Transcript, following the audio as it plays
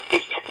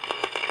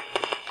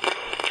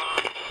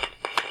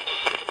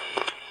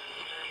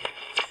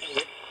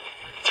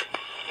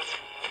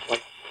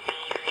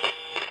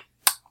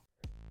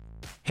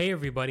Hey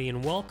everybody,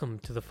 and welcome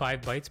to the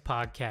 5 Bytes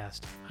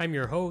Podcast. I'm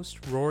your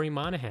host, Rory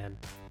Monahan.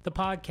 The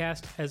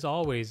podcast, as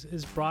always,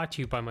 is brought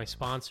to you by my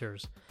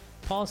sponsors,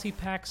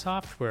 PolicyPak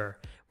Software,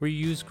 where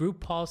you use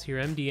Group Policy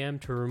or MDM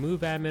to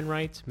remove admin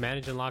rights,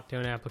 manage and lock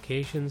down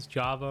applications,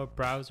 Java,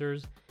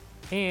 browsers,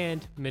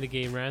 and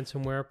mitigate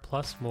ransomware,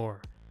 plus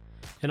more.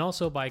 And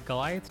also by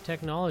Goliath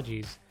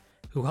Technologies,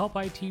 who help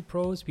IT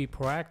pros be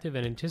proactive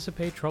and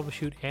anticipate,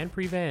 troubleshoot, and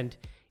prevent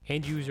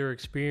end-user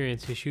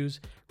experience issues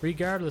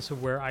regardless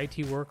of where IT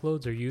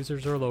workloads or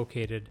users are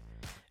located.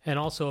 And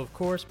also, of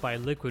course, by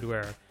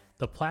Liquidware,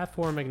 the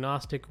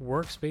platform-agnostic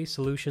workspace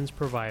solutions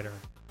provider.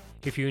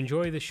 If you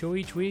enjoy the show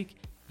each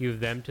week, you have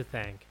them to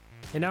thank.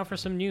 And now for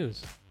some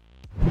news.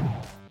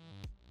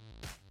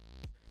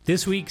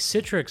 This week,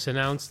 Citrix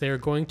announced they are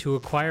going to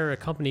acquire a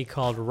company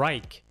called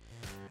Wrike.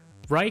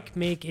 Wrike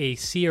make a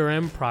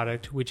CRM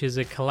product, which is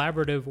a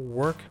collaborative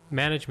work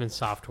management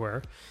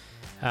software.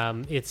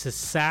 It's a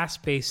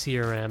SaaS-based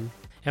CRM,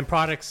 and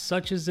products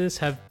such as this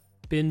have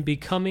been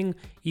becoming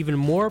even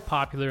more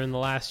popular in the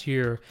last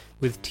year,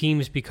 with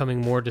teams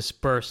becoming more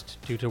dispersed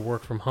due to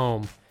work from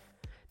home.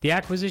 The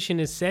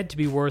acquisition is said to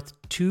be worth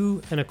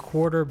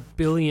 $2.25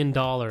 billion.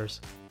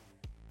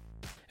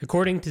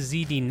 According to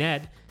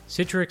ZDNet,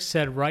 Citrix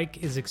said Wrike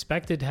is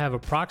expected to have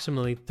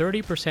approximately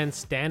 30%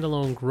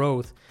 standalone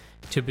growth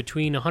to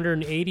between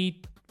 $180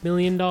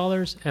 million and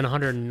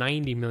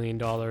 $190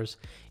 million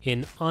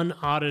in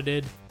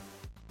unaudited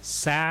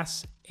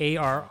SaaS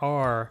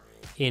ARR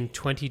in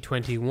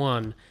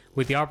 2021,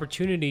 with the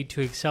opportunity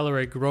to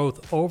accelerate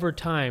growth over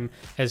time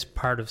as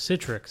part of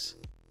Citrix.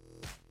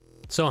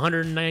 So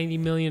 $190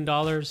 million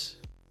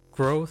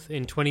growth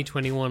in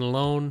 2021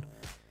 alone,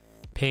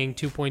 paying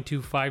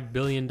 $2.25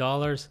 billion,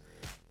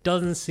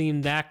 doesn't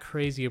seem that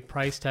crazy a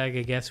price tag,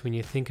 I guess, when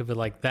you think of it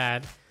like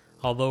that.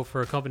 Although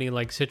for a company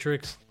like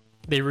Citrix,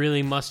 they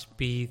really must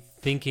be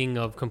thinking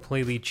of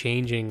completely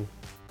changing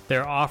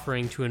their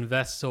offering to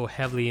invest so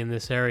heavily in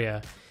this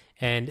area.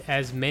 And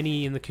as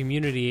many in the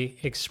community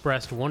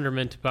expressed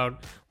wonderment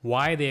about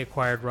why they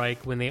acquired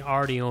Wrike when they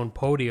already own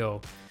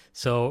Podio.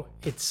 So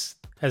it's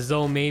as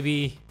though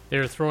maybe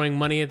they're throwing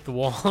money at the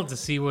wall to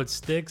see what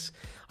sticks.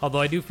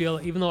 Although I do feel,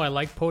 even though I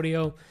like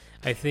Podio,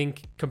 I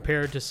think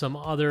compared to some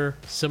other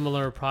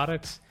similar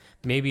products,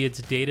 maybe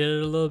it's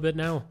dated a little bit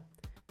now.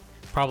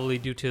 Probably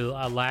due to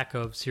a lack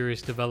of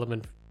serious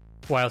development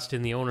whilst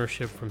in the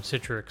ownership from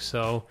Citrix.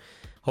 So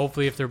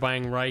hopefully if they're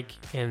buying Wrike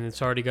and it's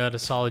already got a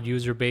solid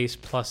user base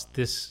plus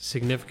this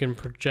significant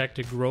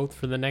projected growth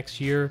for the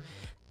next year,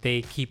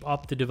 they keep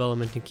up the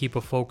development and keep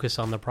a focus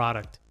on the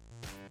product.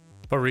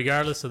 But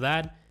regardless of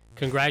that,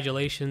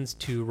 congratulations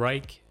to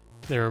Wrike,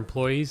 their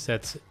employees.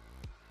 That's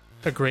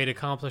a great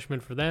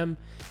accomplishment for them.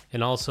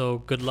 And also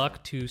good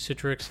luck to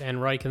Citrix and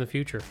Wrike in the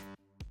future.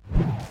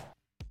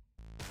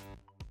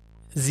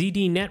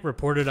 ZDNet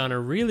reported on a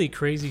really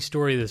crazy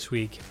story this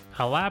week.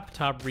 A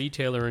laptop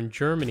retailer in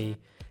Germany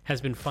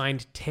has been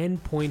fined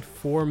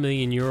 10.4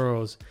 million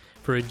euros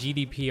for a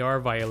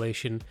GDPR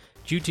violation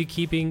due to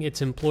keeping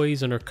its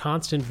employees under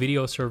constant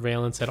video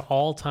surveillance at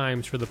all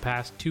times for the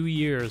past 2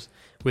 years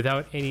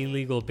without any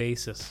legal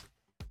basis.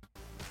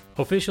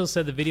 Officials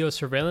said the video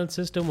surveillance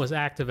system was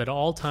active at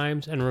all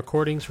times and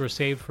recordings were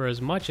saved for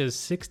as much as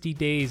 60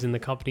 days in the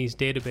company's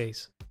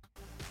database.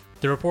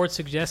 The report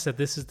suggests that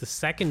this is the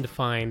second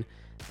fine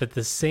that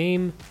the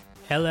same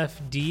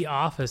LFD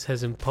office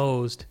has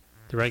imposed,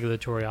 the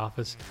regulatory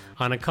office,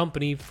 on a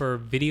company for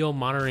video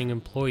monitoring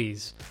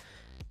employees.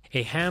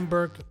 A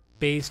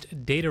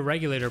Hamburg-based data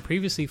regulator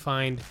previously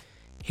fined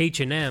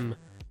H&M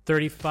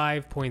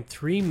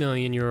 35.3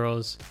 million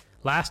euros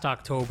last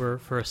October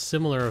for a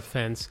similar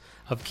offense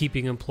of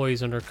keeping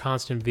employees under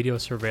constant video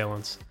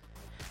surveillance.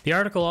 The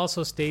article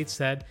also states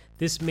that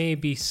this may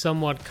be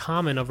somewhat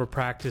common of a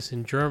practice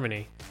in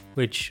Germany,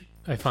 which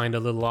I find a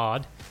little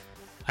odd.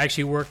 I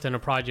actually worked on a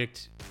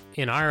project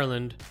in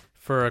Ireland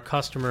for a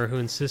customer who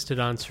insisted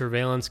on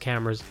surveillance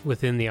cameras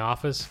within the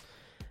office,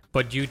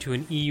 but due to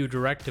an EU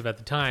directive at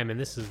the time, and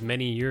this is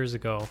many years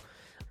ago,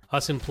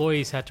 us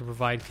employees had to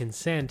provide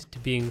consent to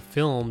being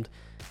filmed,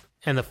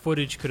 and the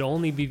footage could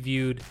only be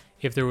viewed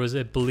if there was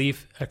a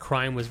belief a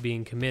crime was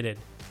being committed.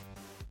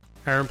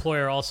 Our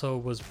employer also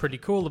was pretty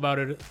cool about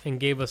it and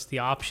gave us the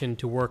option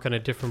to work on a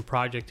different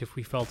project if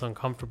we felt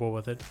uncomfortable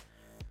with it.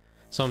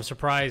 So I'm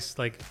surprised,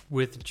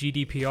 with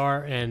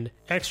GDPR and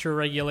extra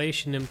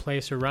regulation in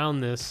place around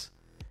this,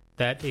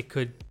 that it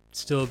could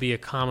still be a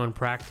common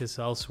practice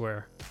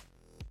elsewhere.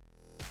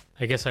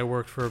 I guess I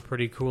worked for a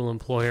pretty cool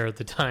employer at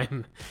the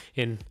time,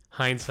 in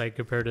hindsight,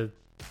 compared to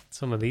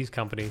some of these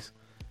companies.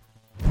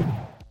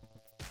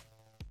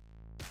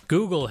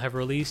 Google have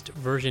released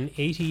version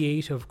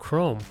 88 of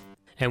Chrome,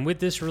 and with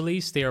this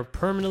release, they are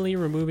permanently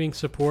removing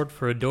support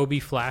for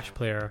Adobe Flash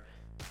Player.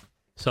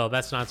 So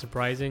that's not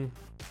surprising.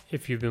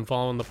 If you've been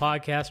following the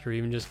podcast or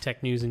even just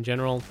tech news in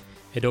general,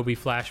 Adobe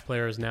Flash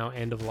Player is now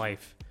end of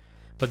life.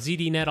 But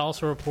ZDNet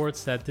also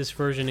reports that this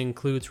version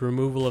includes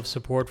removal of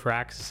support for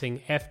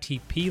accessing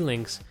FTP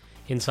links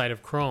inside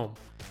of Chrome.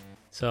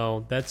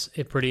 So that's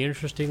a pretty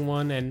interesting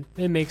one, and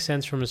it makes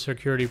sense from a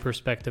security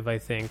perspective, I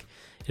think.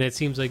 And it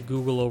seems like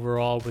Google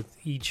overall, with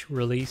each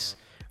release,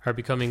 are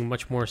becoming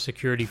much more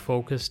security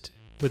focused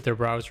with their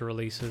browser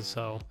releases.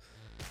 So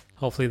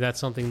hopefully that's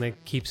something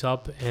that keeps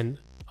up, and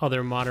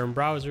other modern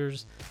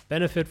browsers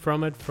benefit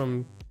from it,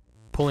 from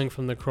pulling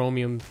from the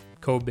Chromium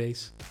code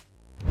base.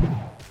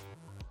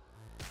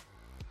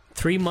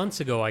 3 months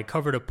ago, I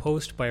covered a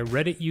post by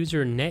Reddit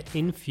user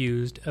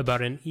NetInfused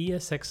about an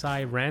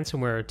ESXi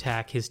ransomware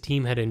attack his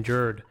team had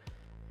endured.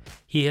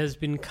 He has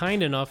been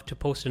kind enough to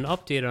post an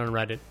update on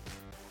Reddit.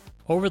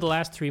 Over the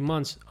last 3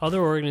 months, other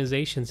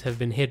organizations have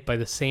been hit by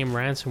the same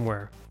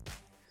ransomware,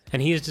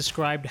 and he has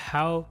described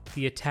how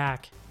the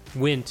attack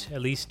went,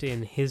 at least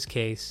in his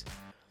case.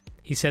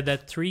 He said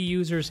that 3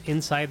 users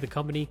inside the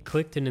company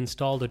clicked and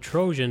installed a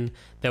Trojan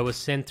that was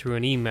sent through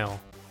an email.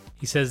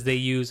 He says they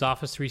use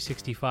Office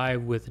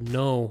 365 with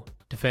no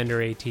Defender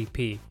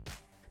ATP.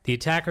 The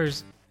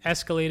attackers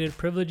escalated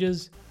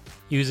privileges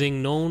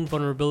using known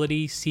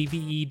vulnerability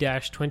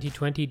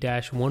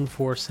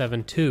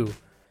CVE-2020-1472.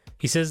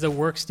 He says the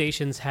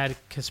workstations had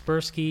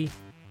Kaspersky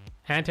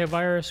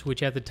antivirus,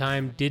 which at the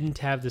time didn't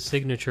have the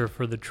signature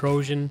for the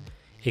Trojan.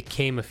 It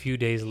came a few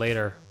days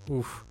later.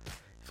 Oof,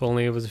 if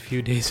only it was a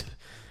few days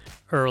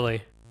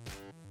early.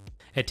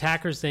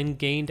 Attackers then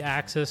gained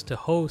access to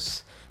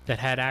hosts that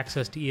had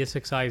access to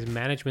ESXi's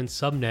management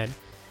subnet,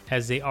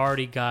 as they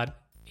already got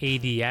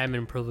AD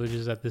admin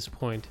privileges at this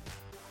point.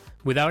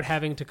 Without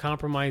having to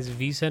compromise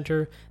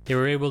vCenter, they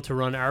were able to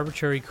run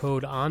arbitrary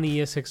code on the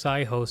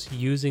ESXi host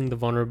using the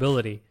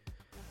vulnerability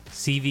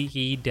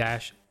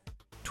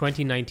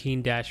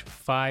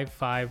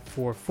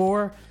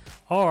CVE-2019-5544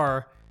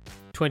 or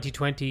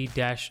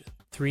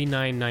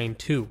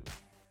 2020-3992.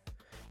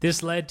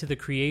 This led to the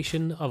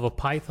creation of a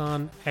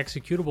Python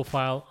executable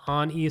file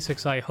on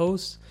ESXi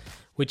hosts,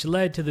 which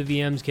led to the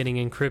VMs getting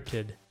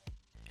encrypted.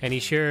 And he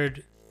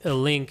shared a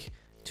link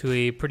to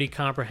a pretty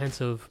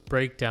comprehensive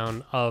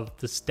breakdown of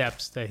the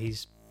steps that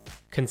he's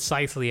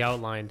concisely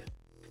outlined.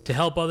 To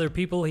help other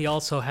people, he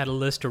also had a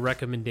list of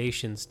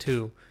recommendations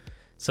too.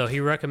 So he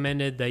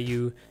recommended that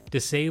you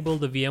disable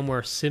the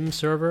VMware SIM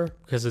server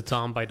because it's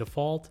on by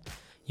default.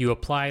 You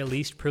apply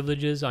least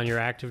privileges on your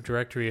Active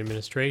Directory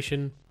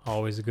administration,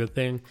 always a good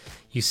thing.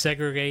 You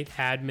segregate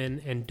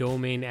admin and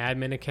domain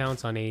admin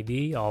accounts on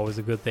AD, always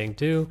a good thing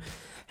too.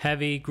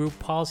 Have a group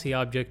policy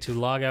object to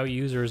log out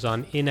users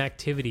on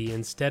inactivity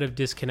instead of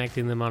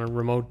disconnecting them on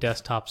remote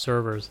desktop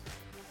servers.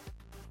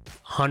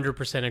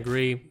 100%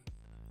 agree.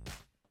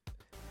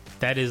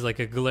 That is like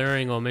a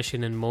glaring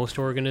omission in most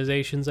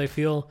organizations, I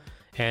feel.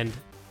 And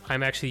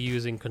I'm actually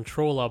using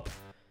ControlUp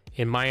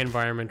in my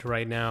environment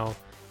right now.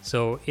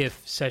 So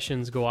if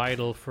sessions go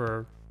idle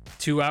for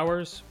 2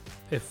 hours,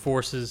 it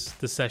forces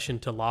the session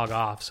to log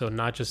off, so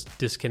not just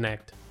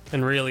disconnect.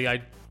 And really,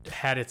 I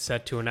had it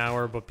set to an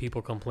hour, but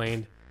people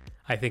complained.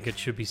 I think it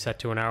should be set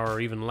to an hour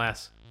or even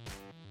less.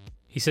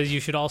 He says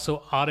you should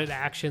also audit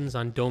actions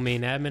on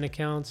domain admin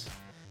accounts.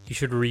 You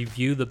should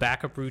review the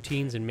backup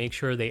routines and make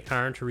sure they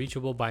aren't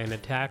reachable by an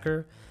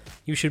attacker.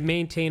 You should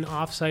maintain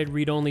offsite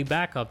read-only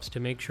backups to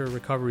make sure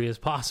recovery is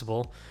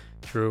possible.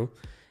 True.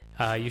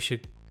 You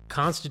should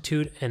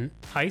constitute an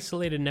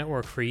isolated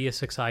network for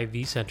ESXi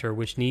vCenter,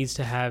 which needs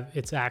to have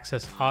its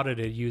access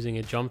audited using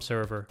a jump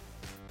server.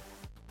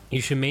 You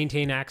should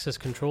maintain access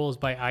controls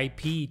by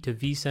IP to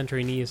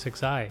vCenter and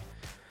ESXi.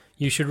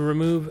 You should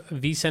remove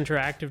vCenter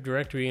Active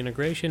Directory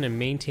integration and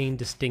maintain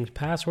distinct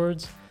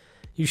passwords.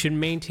 You should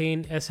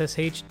maintain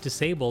SSH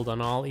disabled on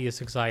all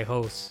ESXi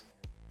hosts.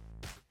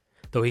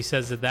 Though he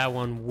says that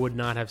one would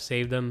not have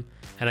saved them,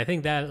 and I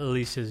think that at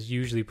least is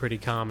usually pretty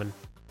common.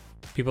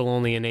 People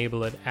only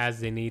enable it as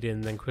they need it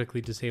and then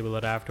quickly disable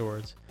it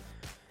afterwards.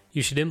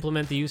 You should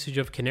implement the usage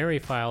of canary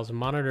files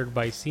monitored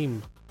by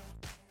SIEM.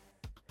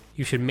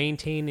 You should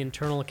maintain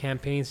internal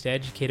campaigns to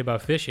educate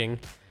about phishing,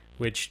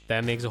 which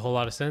that makes a whole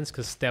lot of sense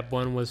because step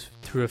 1 was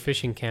through a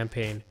phishing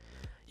campaign.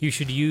 You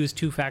should use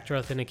two-factor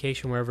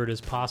authentication wherever it is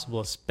possible,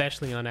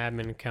 especially on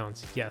admin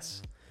accounts.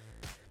 Yes.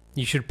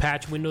 You should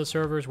patch Windows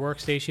servers,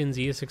 workstations,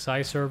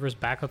 ESXi servers,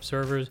 backup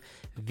servers,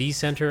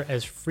 vCenter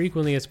as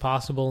frequently as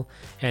possible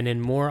and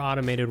in more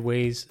automated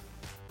ways,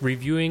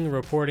 reviewing,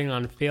 reporting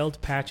on failed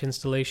patch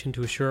installation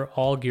to assure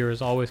all gear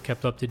is always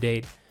kept up to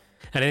date.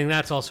 And I think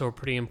that's also a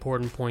pretty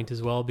important point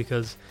as well,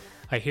 because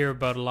I hear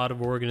about a lot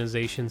of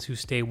organizations who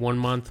stay 1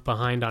 month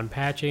behind on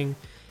patching,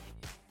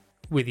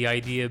 with the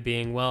idea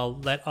being, well,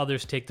 let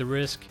others take the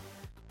risk.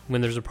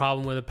 When there's a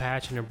problem with a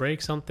patch and it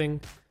breaks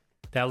something,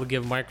 that will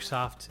give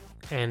Microsoft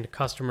and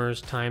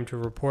customers time to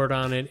report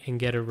on it and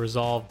get it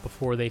resolved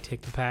before they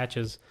take the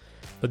patches.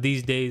 But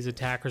these days,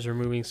 attackers are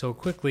moving so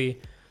quickly,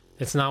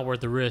 it's not worth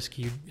the risk.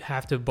 You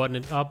have to button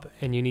it up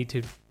and you need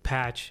to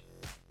patch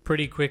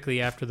pretty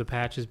quickly after the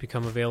patches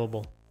become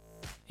available,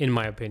 in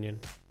my opinion.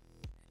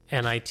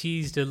 And I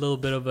teased a little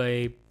bit of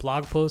a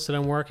blog post that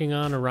I'm working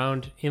on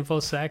around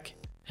InfoSec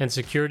and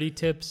security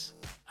tips.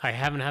 I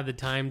haven't had the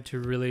time to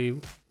really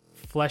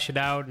flesh it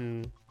out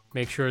and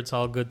make sure it's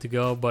all good to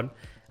go, but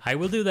I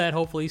will do that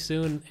hopefully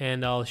soon,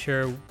 and I'll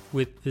share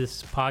with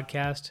this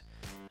podcast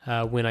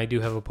when I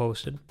do have it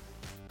posted.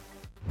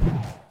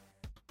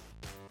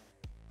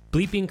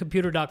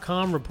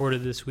 BleepingComputer.com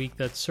reported this week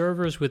that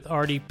servers with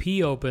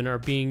RDP open are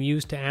being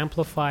used to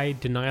amplify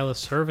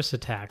denial-of-service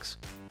attacks.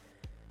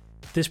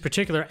 This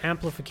particular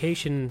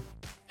amplification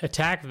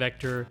attack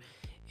vector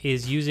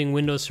is using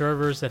Windows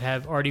servers that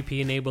have RDP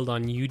enabled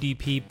on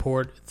UDP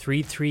port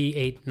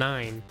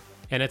 3389,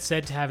 and it's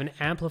said to have an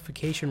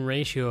amplification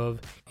ratio of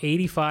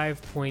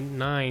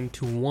 85.9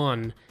 to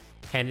 1,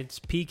 and it's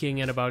peaking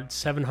at about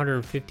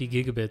 750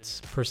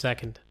 gigabits per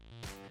second.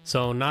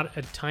 So not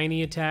a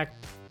tiny attack,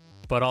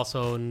 but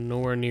also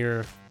nowhere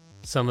near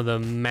some of the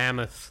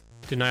mammoth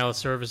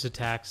denial-of-service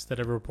attacks that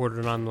I've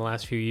reported on in the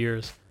last few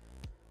years.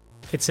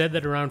 It said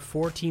that around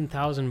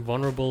 14,000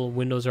 vulnerable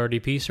Windows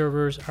RDP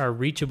servers are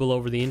reachable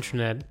over the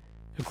internet,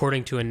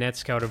 according to a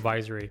NetScout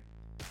advisory.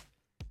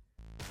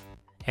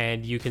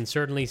 And you can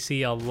certainly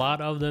see a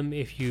lot of them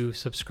if you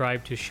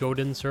subscribe to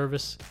Shodan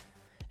service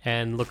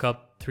and look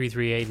up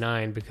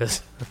 3389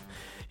 because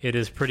it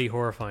is pretty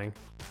horrifying.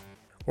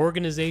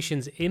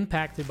 Organizations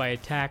impacted by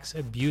attacks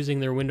abusing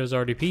their Windows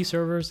RDP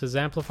servers as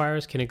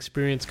amplifiers can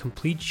experience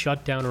complete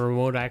shutdown of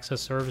remote access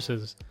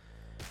services.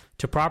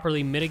 To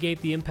properly mitigate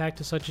the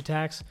impact of such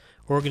attacks,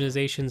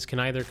 organizations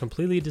can either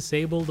completely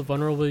disable the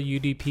vulnerable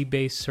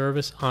UDP-based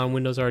service on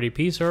Windows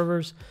RDP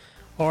servers,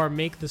 or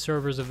make the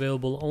servers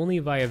available only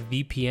via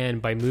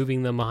VPN by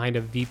moving them behind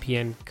a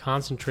VPN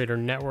concentrator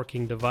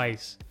networking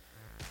device,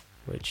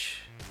 which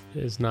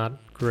is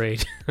not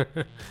great.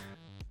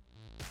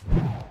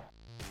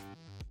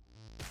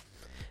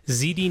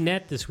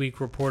 ZDNet this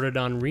week reported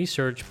on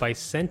research by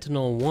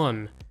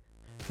SentinelOne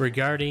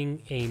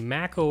regarding a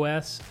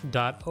macOS.OSA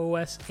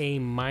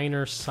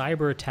minor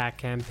cyber attack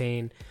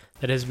campaign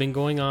that has been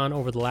going on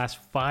over the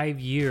last 5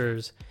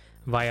 years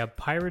via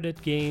pirated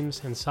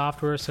games and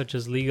software such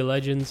as League of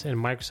Legends and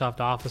Microsoft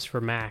Office for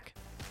Mac.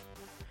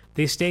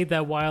 They state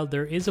that while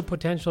there is a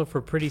potential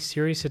for pretty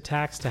serious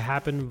attacks to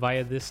happen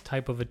via this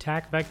type of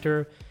attack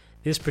vector,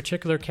 this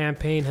particular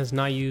campaign has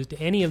not used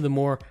any of the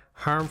more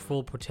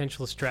harmful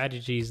potential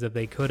strategies that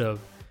they could have.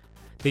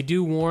 They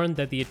do warn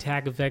that the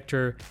attack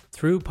vector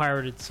through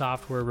pirated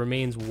software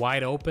remains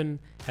wide open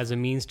as a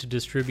means to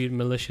distribute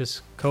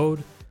malicious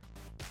code,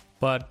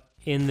 but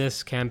in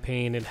this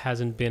campaign it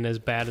hasn't been as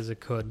bad as it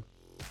could.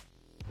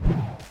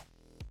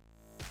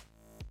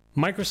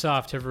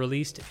 Microsoft have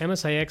released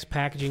MSIX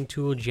packaging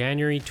tool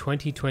January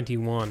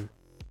 2021.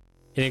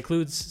 It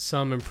includes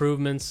some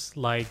improvements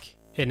like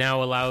it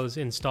now allows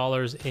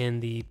installers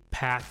in the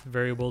path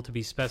variable to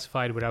be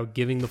specified without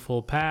giving the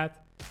full path.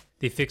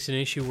 They fixed an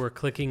issue where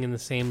clicking in the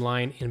same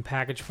line in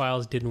package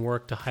files didn't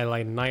work to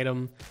highlight an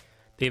item.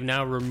 They've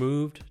now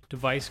removed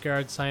device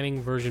guard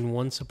signing version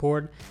 1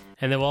 support,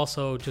 and they've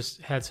also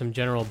just had some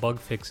general bug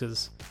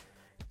fixes.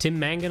 Tim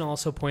Mangan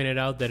also pointed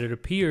out that it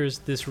appears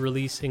this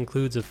release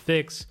includes a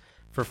fix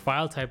for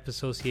file type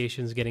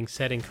associations getting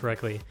set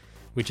incorrectly,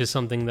 which is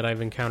something that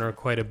I've encountered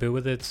quite a bit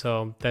with it,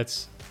 so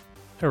that's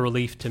a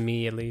relief to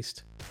me at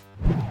least.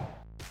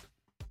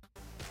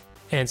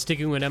 And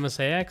sticking with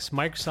MSIX,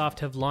 Microsoft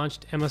have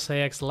launched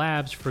MSIX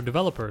Labs for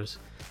developers,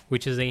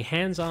 which is a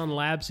hands-on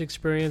labs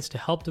experience to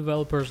help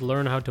developers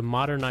learn how to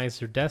modernize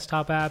their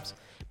desktop apps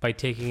by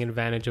taking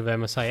advantage of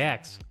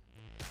MSIX.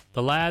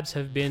 The labs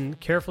have been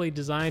carefully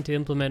designed to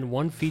implement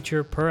one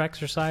feature per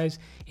exercise,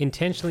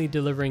 intentionally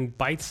delivering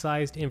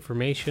bite-sized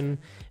information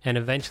and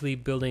eventually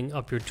building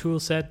up your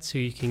toolset so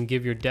you can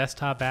give your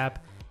desktop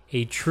app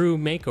a true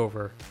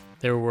makeover.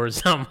 Their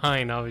words, not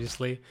mine,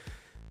 obviously.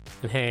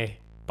 And hey,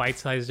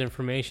 bite-sized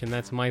information,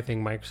 that's my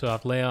thing,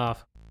 Microsoft. Lay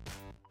off.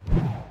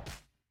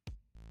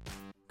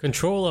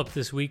 ControlUp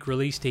this week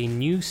released a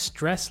new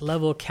stress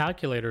level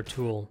calculator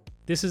tool.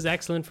 This is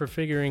excellent for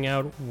figuring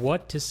out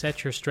what to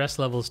set your stress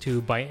levels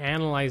to by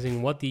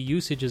analyzing what the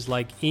usage is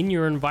like in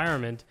your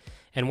environment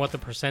and what the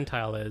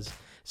percentile is,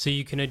 so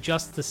you can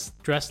adjust the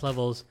stress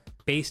levels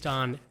based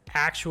on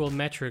actual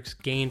metrics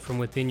gained from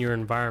within your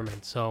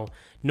environment. So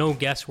no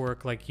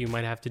guesswork like you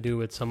might have to do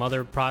with some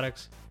other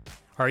products,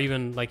 or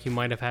even like you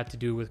might have had to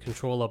do with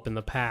ControlUp in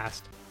the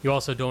past. You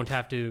also don't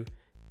have to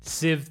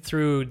sift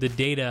through the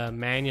data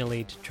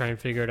manually to try and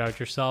figure it out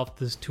yourself.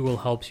 This tool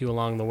helps you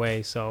along the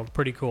way, so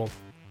pretty cool.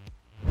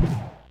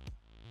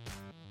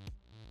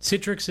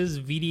 Citrix's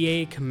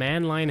VDA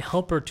Command Line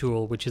Helper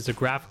tool, which is a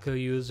graphical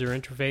user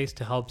interface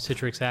to help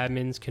Citrix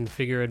admins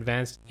configure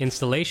advanced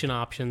installation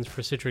options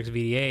for Citrix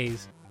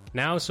VDAs,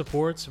 now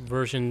supports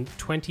version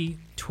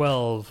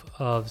 2012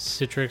 of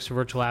Citrix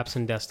Virtual Apps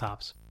and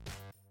Desktops.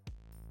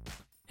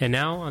 And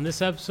now, on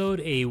this episode,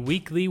 a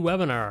weekly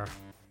webinar.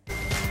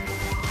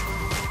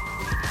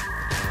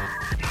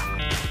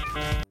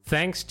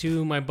 Thanks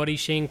to my buddy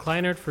Shane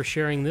Kleinert for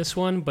sharing this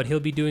one, but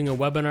he'll be doing a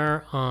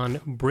webinar on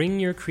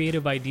bring your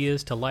creative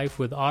ideas to life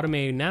with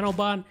Automated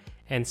Nanobot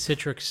and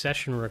Citrix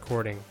Session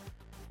Recording.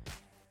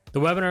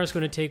 The webinar is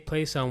going to take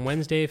place on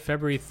Wednesday,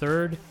 February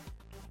 3rd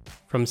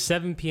from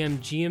 7 p.m.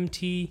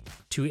 GMT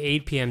to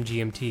 8 p.m.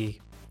 GMT,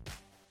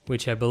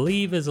 which I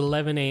believe is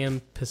 11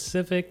 a.m.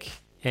 Pacific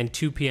and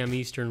 2 p.m.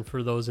 Eastern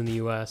for those in the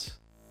US.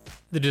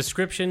 The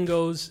description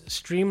goes,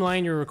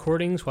 streamline your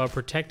recordings while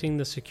protecting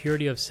the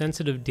security of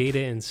sensitive data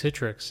in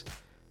Citrix.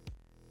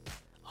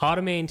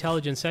 Automate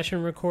Intelligent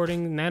Session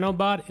Recording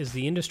Nanobot is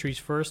the industry's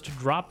first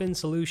drop-in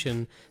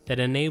solution that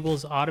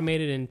enables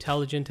automated,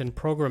 intelligent, and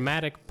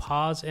programmatic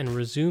pause and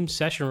resume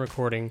session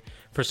recording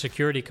for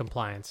security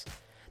compliance.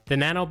 The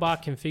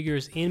Nanobot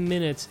configures in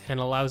minutes and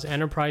allows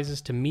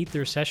enterprises to meet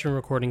their session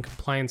recording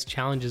compliance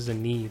challenges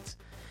and needs.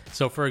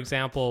 So for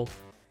example,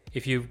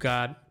 if you've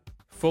got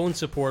phone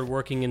support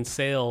working in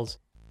sales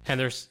and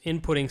they're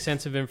inputting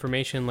sensitive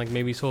information like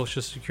maybe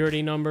social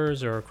security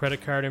numbers or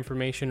credit card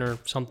information or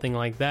something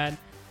like that,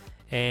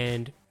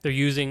 and they're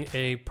using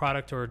a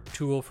product or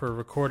tool for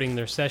recording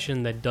their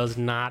session that does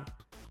not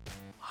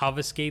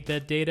obfuscate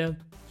that data,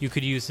 you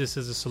could use this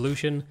as a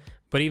solution.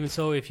 But even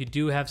so, if you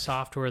do have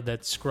software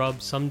that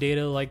scrubs some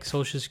data like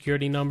social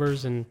security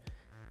numbers and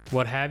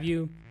what have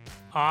you,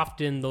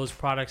 often those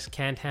products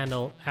can't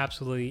handle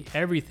absolutely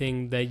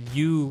everything that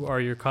you or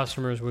your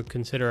customers would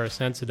consider as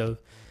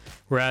sensitive.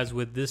 Whereas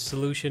with this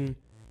solution,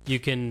 you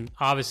can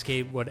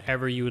obfuscate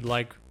whatever you would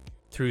like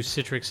through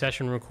Citrix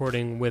Session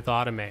Recording with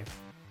Automate.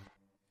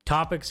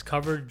 Topics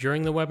covered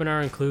during the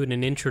webinar include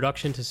an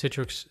introduction to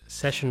Citrix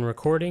Session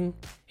Recording,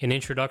 an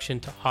introduction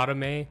to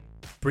Automate,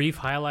 brief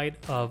highlight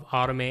of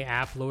Automate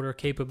app loader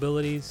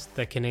capabilities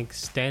that can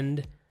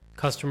extend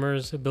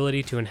customers'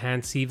 ability to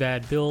enhance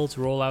CVAD builds,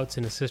 rollouts,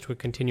 and assist with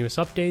continuous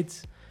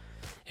updates,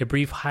 a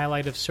brief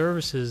highlight of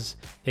services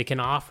they can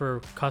offer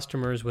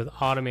customers with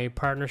Automate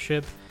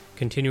partnership,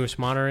 continuous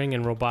monitoring,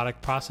 and robotic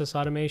process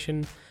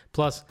automation,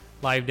 plus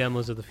live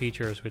demos of the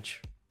features,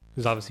 which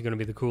is obviously going to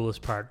be the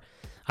coolest part.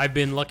 I've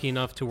been lucky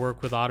enough to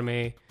work with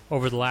Automate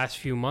over the last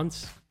few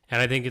months,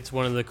 and I think it's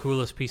one of the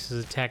coolest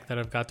pieces of tech that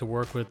I've got to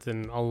work with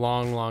in a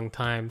long, long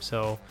time.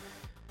 So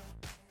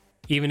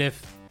even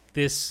if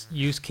this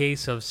use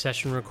case of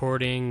session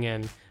recording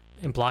and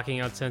blocking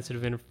out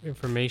sensitive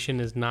information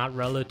is not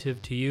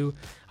relative to you,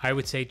 I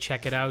would say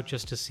check it out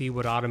just to see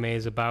what Automate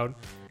is about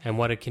and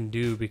what it can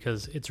do,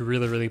 because it's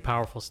really, really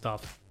powerful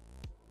stuff.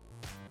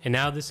 And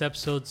now this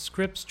episode's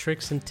scripts,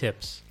 tricks, and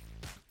tips.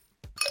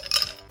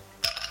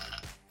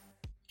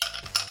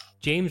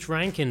 James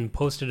Rankin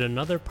posted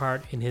another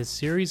part in his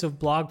series of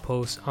blog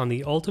posts on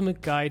the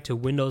ultimate guide to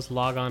Windows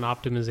logon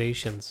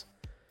optimizations.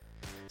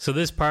 So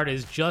this part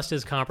is just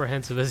as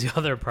comprehensive as the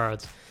other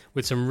parts,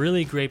 with some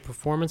really great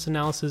performance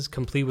analysis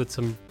complete with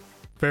some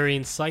very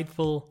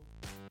insightful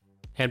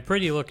and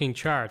pretty looking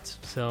charts.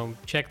 So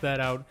check that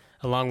out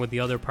along with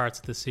the other parts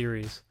of the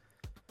series.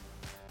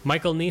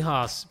 Michael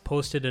Niehaus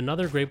posted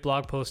another great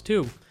blog post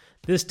too,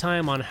 this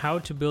time on how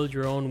to build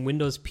your own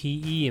Windows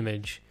PE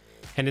image.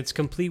 And it's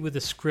complete with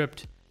a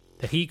script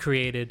that he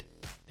created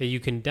that you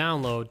can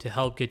download to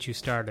help get you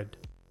started.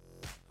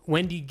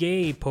 Wendy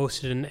Gay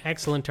posted an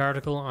excellent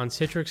article on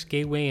Citrix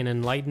Gateway and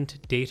Enlightened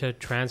Data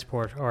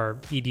Transport,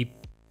 or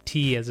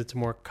EDT as it's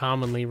more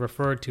commonly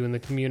referred to in the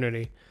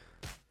community.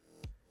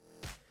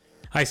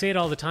 I say it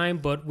all the time,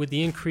 but with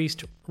the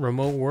increased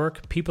remote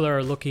work, people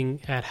are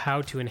looking at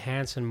how to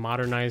enhance and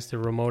modernize the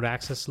remote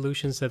access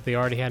solutions that they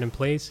already had in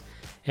place.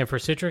 And for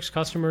Citrix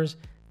customers,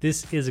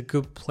 this is a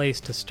good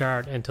place to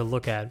start and to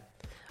look at.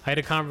 I had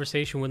a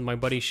conversation with my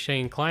buddy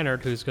Shane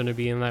Kleinert, who's going to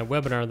be in that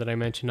webinar that I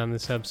mentioned on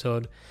this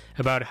episode,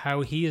 about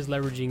how he is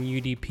leveraging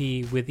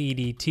UDP with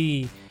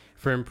EDT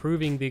for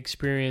improving the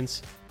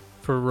experience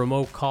for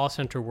remote call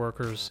center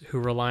workers who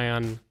rely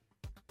on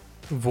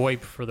VoIP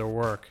for their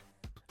work.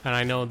 And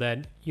I know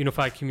that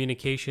Unified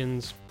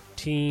Communications,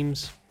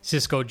 Teams,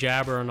 Cisco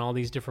Jabber, and all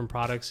these different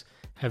products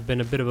have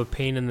been a bit of a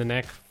pain in the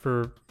neck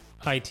for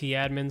IT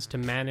admins to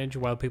manage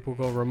while people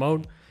go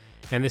remote.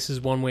 And this is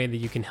one way that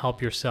you can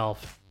help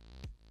yourself.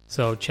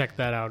 So check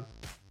that out.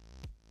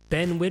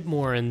 Ben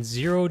Whitmore and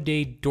Zero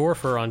Day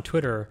Dorfer on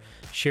Twitter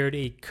shared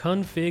a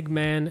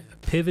config-man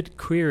pivot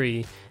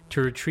query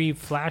to retrieve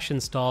Flash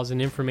installs and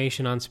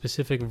information on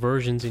specific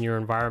versions in your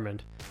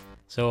environment.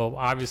 So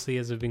obviously,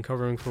 as I've been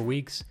covering for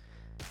weeks,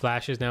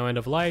 Flash is now end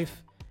of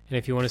life. And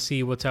if you want to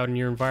see what's out in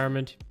your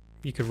environment,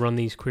 you could run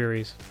these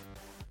queries.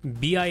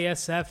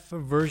 BISF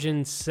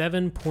version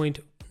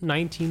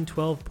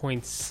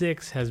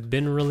 7.1912.6 has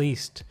been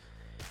released.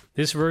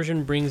 This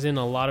version brings in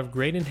a lot of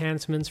great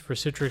enhancements for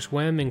Citrix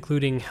WEM,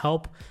 including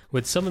help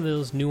with some of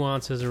those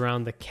nuances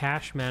around the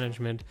cache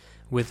management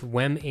with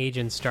WEM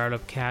agent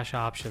startup cache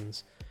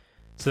options.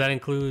 So that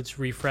includes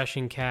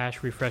refreshing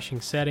cache,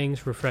 refreshing settings,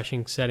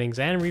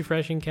 and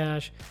refreshing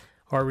cache,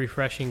 or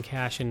refreshing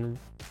cache and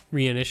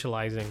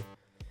reinitializing.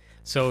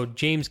 So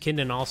James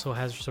Kindon also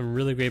has some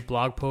really great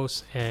blog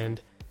posts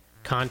and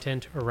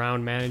content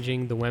around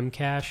managing the WEM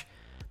cache,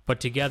 but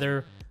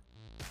together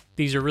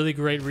these are really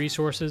great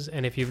resources,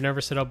 and if you've never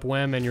set up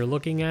WEM and you're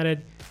looking at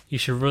it, you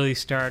should really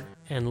start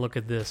and look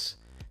at this.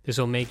 This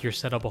will make your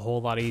setup a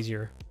whole lot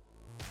easier.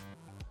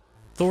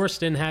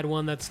 Thorsten had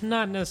one that's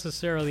not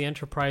necessarily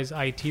enterprise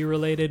IT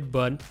related,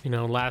 but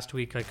last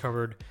week I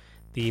covered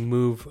the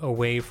move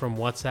away from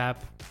WhatsApp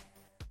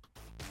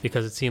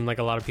because it seemed like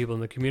a lot of people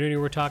in the community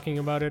were talking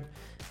about it.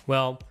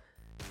 Well,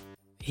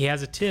 he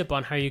has a tip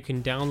on how you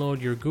can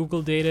download your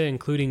Google data,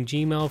 including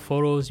Gmail,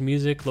 photos,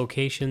 music,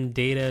 location,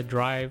 data,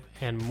 Drive,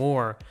 and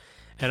more.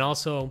 And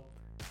also,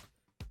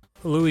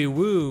 Louis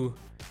Wu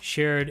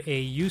shared a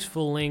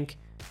useful link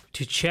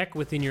to check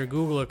within your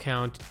Google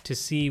account to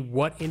see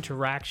what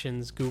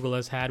interactions Google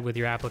has had with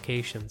your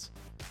applications.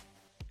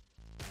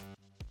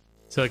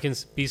 So it can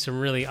be some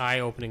really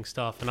eye-opening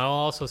stuff. And I'll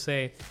also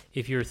say,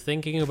 if you're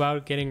thinking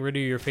about getting rid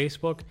of your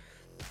Facebook,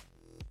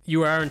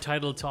 you are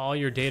entitled to all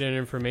your data and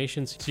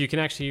information. So you can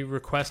actually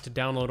request to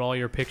download all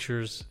your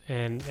pictures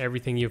and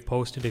everything you've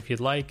posted if you'd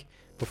like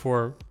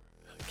before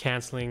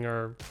canceling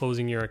or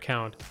closing your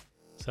account.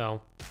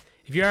 So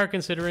if you are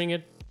considering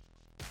it,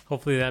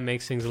 hopefully that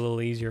makes things a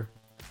little easier.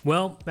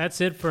 Well, that's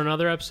it for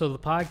another episode of the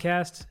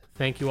podcast.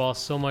 Thank you all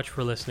so much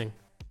for listening.